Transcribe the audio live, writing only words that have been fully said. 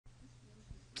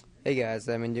Hey guys,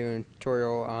 I've been doing a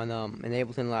tutorial on an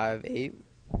Ableton Live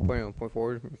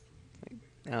 8.0.4.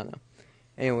 I don't know.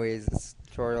 Anyways, this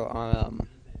tutorial on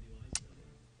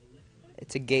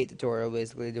it's a gate tutorial,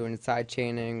 basically doing side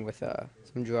chaining with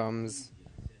some drums.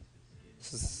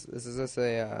 This is just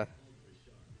a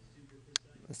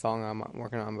song I'm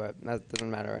working on, but that doesn't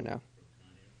matter right now.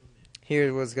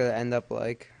 Here's what it's gonna end up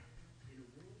like.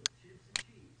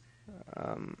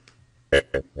 Um,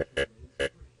 it's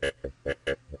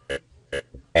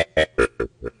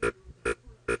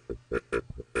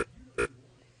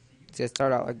gonna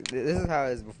start out like this is how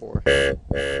it is before.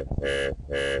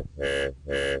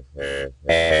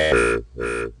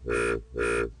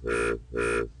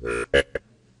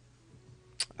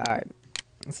 Alright,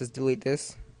 let's just delete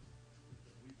this.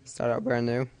 Start out brand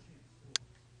new.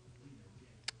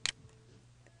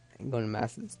 Go to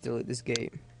master. Let's delete this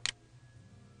gate.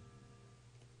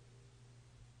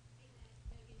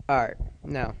 Alright,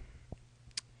 now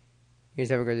here's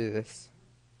how we're gonna do this.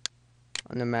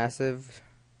 On the massive,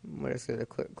 we're just gonna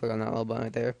click on that little button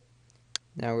right there.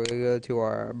 Now we're gonna go to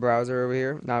our browser over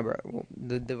here.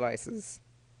 The devices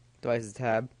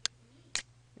tab.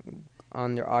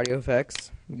 On your audio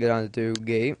effects, get onto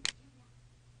gate.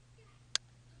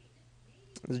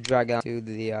 Let's drag it to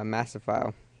the master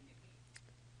file.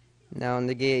 Now on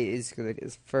the gate is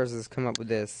first is come up with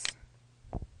this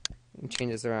and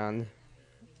change this around.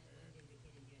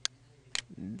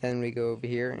 Then we go over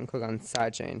here and click on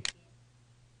Sidechain.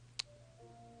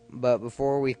 But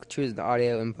before we choose the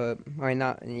audio input, an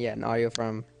audio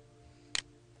from,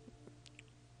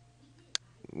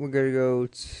 we're gonna go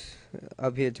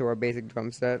up here to our basic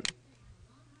drum set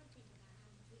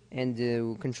and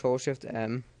do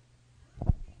Control-Shift-M,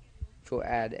 which will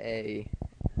add a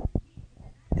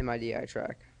MIDI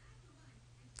track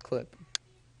clip.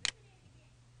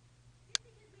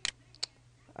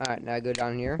 Alright, now I go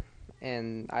down here,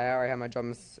 and I already have my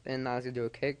drums in. Now I was gonna do a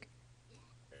kick.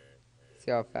 See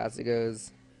how fast it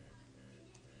goes.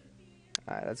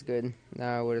 Alright, that's good.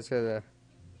 Now we're just gonna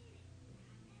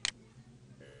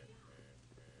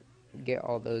get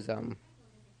all those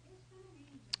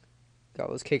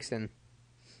kicks in.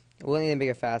 We'll need to make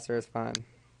it faster. It's fine.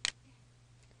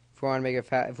 If we want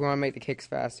to make the kicks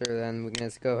faster, then we can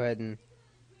just go ahead and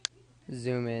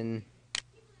zoom in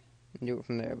and do it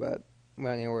from there. But we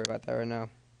don't need to worry about that right now.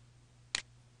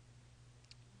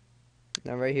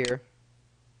 Now right here,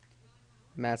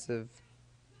 massive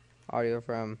audio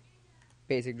from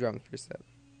basic drum preset.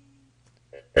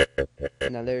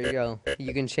 Now there you go.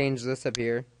 You can change this up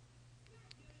here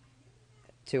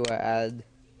to add.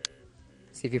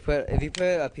 See, if you put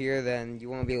it up here, then you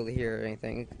won't be able to hear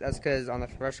anything. That's because on the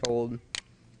threshold,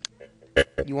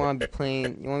 you want to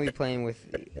be playing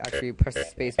with, actually press the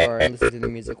space bar and listen to the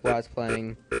music while it's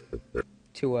playing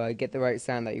to get the right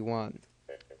sound that you want.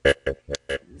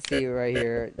 See right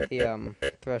here, the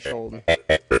threshold.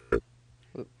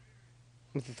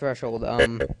 With the threshold,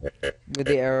 with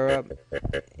the arrow up,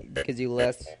 it gives you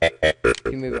less. If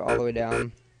you move it all the way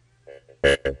down,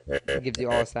 it gives you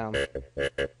all sound.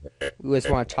 We just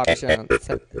want a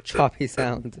choppy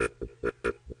sound.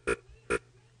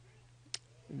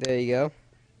 There you go.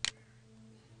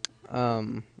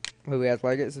 Hope you guys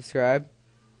like it. Subscribe.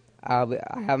 I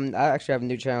actually have a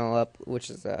new channel up, which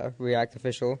is React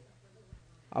Official.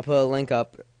 I'll put a link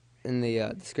up in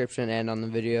the description and on the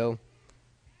video.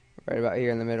 Right about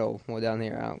here in the middle, well down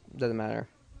here, doesn't matter.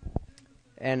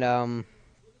 And I'm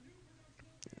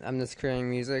just creating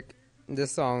music.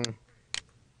 This song,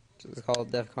 which is called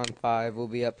DEFCON 5, will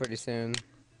be up pretty soon.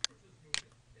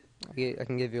 I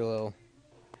can give you a little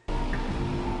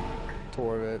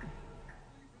tour of it.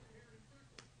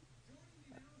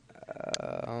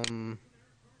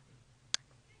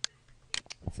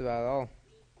 That's about all.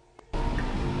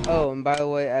 Oh, and by the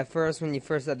way, at first, when you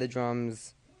first add the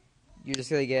drums, you're just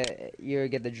gonna get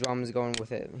the drums going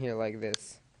with it here like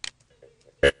this.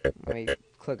 Let me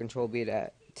click Control B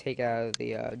to take out of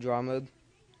the draw mode.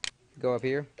 Go up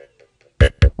here.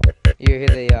 You hear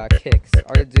the kicks.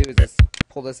 All you do is just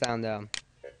pull the sound down.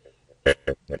 There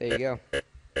you go.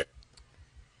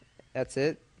 That's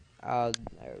it. I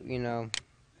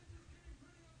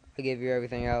gave you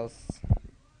everything else.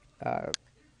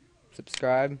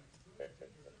 Subscribe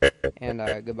and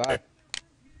goodbye.